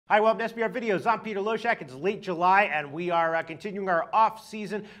Hi, welcome to SBR Videos. I'm Peter Loshak. It's late July, and we are continuing our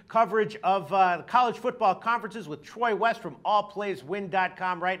off-season coverage of the college football conferences with Troy West from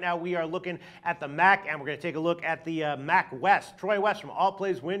allplayswin.com. Right now, we are looking at the MAC, and we're going to take a look at the MAC West. Troy West from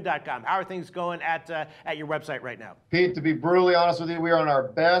allplayswin.com. How are things going at your website right now? Pete, to be brutally honest with you, we are on our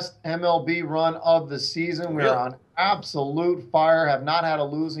best MLB run of the season. We are on absolute fire, have not had a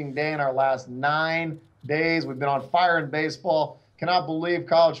losing day in our last 9 days. We've been on fire in baseball. Cannot believe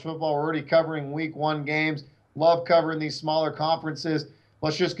college football. We're already covering week 1 games. Love covering these smaller conferences.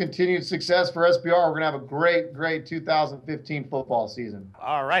 Let's just continued success for SBR. We're going to have a great 2015 football season.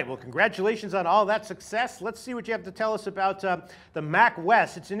 All right. Well, congratulations on all that success. Let's see what you have to tell us about the MAC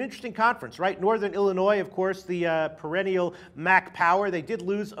West. It's an interesting conference, right? Northern Illinois, of course, the perennial MAC power. They did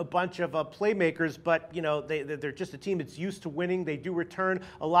lose a bunch of playmakers, but, you know, they're just a team that's used to winning. They do return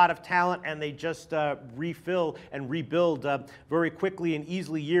a lot of talent, and they just refill and rebuild very quickly and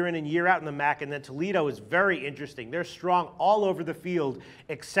easily year in and year out in the MAC. And then Toledo is very interesting. They're strong all over the field,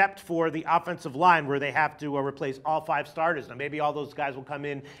 except for the offensive line, where they have to replace all 5 starters. Now, maybe all those guys will come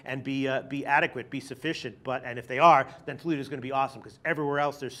in and be adequate, be sufficient. And if they are, then Toledo's going to be awesome, because everywhere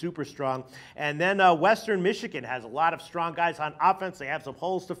else they're super strong. And then Western Michigan has a lot of strong guys on offense. They have some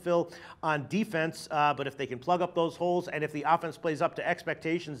holes to fill on defense, but if they can plug up those holes, and if the offense plays up to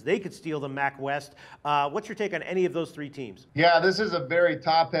expectations, they could steal the MAC West. What's your take on any of those 3 teams? Yeah, this is a very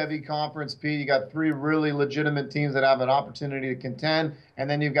top-heavy conference, Pete. You got 3 really legitimate teams that have an opportunity to contend. And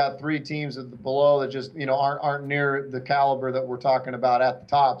then you've got 3 teams below that just, you know, aren't near the caliber that we're talking about at the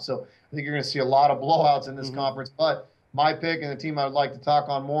top. So I think you're going to see a lot of blowouts in this conference. But my pick and the team I would like to talk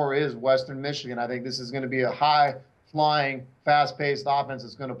on more is Western Michigan. I think this is going to be a high-flying, fast-paced offense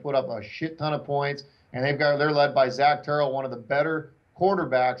that's going to put up a shit ton of points. And they're led by Zach Terrell, one of the better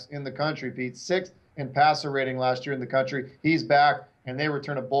quarterbacks in the country, Pete. 6th in passer rating last year in the country. He's back, and they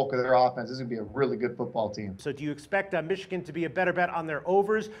return a bulk of their offense. This is going to be a really good football team. So do you expect Michigan to be a better bet on their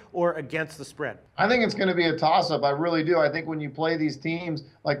overs or against the spread? I think it's going to be a toss-up. I really do. I think when you play these teams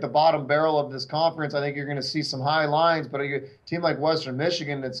like the bottom barrel of this conference, I think you're going to see some high lines. But a team like Western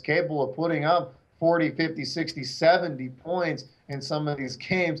Michigan that's capable of putting up 40, 50, 60, 70 points in some of these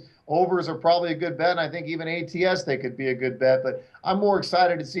games, overs are probably a good bet, and I think even ATS, they could be a good bet. But I'm more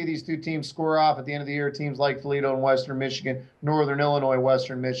excited to see these 2 teams square off at the end of the year, teams like Toledo and Western Michigan, Northern Illinois,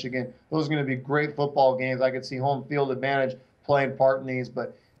 Western Michigan. Those are going to be great football games. I could see home field advantage playing part in these.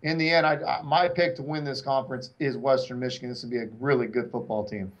 But in the end, my pick to win this conference is Western Michigan. This would be a really good football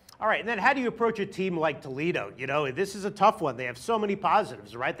team. All right, and then how do you approach a team like Toledo? You know, this is a tough one. They have so many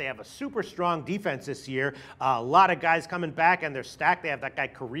positives, right? They have a super strong defense this year. A lot of guys coming back, and they're stacked. They have that guy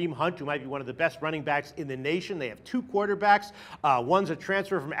Kareem Hunt, who might be one of the best running backs in the nation. They have 2 quarterbacks. One's a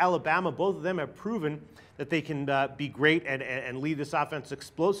transfer from Alabama. Both of them have proven that they can be great and lead this offense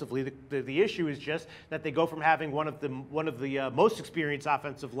explosively. The issue is just that they go from having one of the most experienced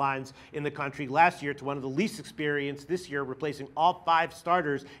offensive lines in the country last year to one of the least experienced this year, replacing all 5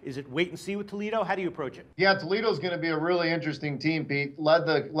 starters. Is it wait and see with Toledo? How do you approach it? Yeah, Toledo's going to be a really interesting team, Pete. Led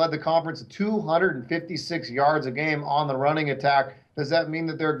the conference 256 yards a game on the running attack. Does that mean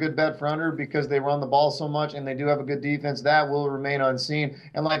that they're a good bet for under because they run the ball so much and they do have a good defense? That will remain unseen.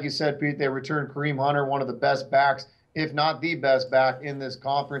 And like you said, Pete, they returned Kareem Hunter, one of the best backs, if not the best back in this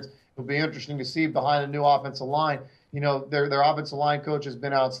conference. It'll be interesting to see behind a new offensive line. You know, their offensive line coach has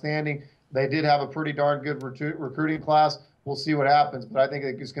been outstanding. They did have a pretty darn good recruiting class. We'll see what happens, but I think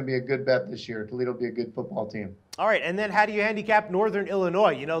it's going to be a good bet this year. Toledo will be a good football team. All right, and then how do you handicap Northern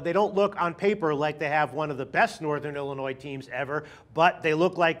Illinois? You know, they don't look on paper like they have one of the best Northern Illinois teams ever, but they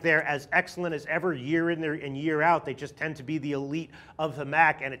look like they're as excellent as ever year in and year out. They just tend to be the elite of the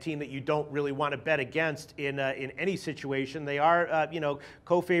MAC and a team that you don't really want to bet against in any situation. They are, you know,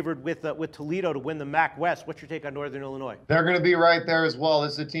 co-favored with Toledo to win the MAC West. What's your take on Northern Illinois? They're going to be right there as well.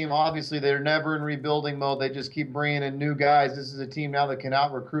 This is a team, obviously, they're never in rebuilding mode. They just keep bringing in new guys. This is a team now that can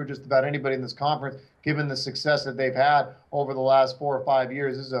out-recruit just about anybody in this conference, given the success that they've had over the last 4 or 5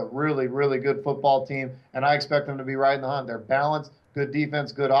 years. This is a really, really good football team, and I expect them to be right in the hunt. They're balanced, good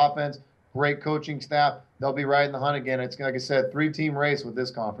defense, good offense, great coaching staff. They'll be right in the hunt again. It's, like I said, 3-team race with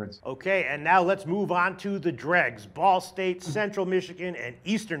this conference. Okay, and now let's move on to the dregs. Ball State, Central Michigan, and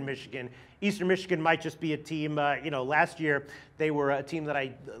Eastern Michigan. Eastern Michigan might just be a team, you know, last year they were a team that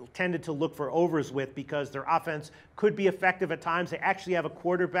I tended to look for overs with because their offense could be effective at times. They actually have a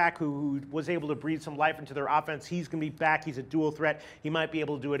quarterback who was able to breathe some life into their offense. He's going to be back. He's a dual threat. He might be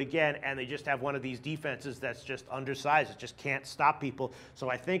able to do it again, and they just have one of these defenses that's just undersized. It just can't stop people.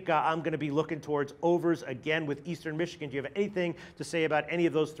 So I think I'm going to be looking towards overs again with Eastern Michigan. Do you have anything to say about any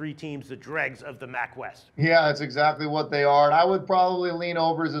of those three teams, the dregs of the MAC West? Yeah, that's exactly what they are. And I would probably lean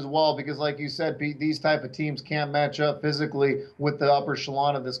overs as well because, like you said, Pete, these type of teams can't match up physically with the upper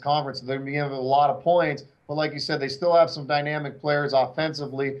echelon of this conference. So they're going to be giving a lot of points. But like you said, they still have some dynamic players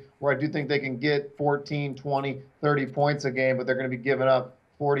offensively where I do think they can get 14, 20, 30 points a game, but they're going to be giving up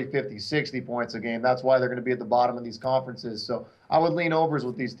 40, 50, 60 points a game. That's why they're going to be at the bottom of these conferences. So I would lean overs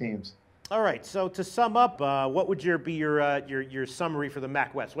with these teams. All right, so to sum up, what would be your summary for the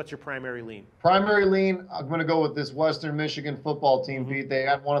MAC West? What's your primary lean? Primary lean, I'm going to go with this Western Michigan football team, Pete. They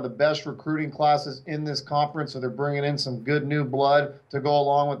had one of the best recruiting classes in this conference, so they're bringing in some good new blood to go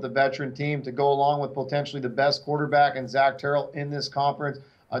along with the veteran team, to go along with potentially the best quarterback in Zach Terrell in this conference,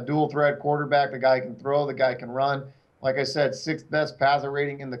 a dual threat quarterback. The guy can throw, the guy can run. Like I said, 6th best passer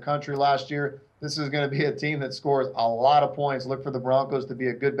rating in the country last year. This is going to be a team that scores a lot of points. Look for the Broncos to be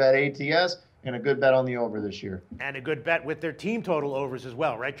a good bet ATS and a good bet on the over this year. And a good bet with their team total overs as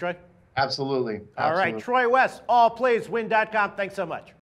well, right, Troy? Absolutely. All right, Troy West, allplayswin.com. Thanks so much.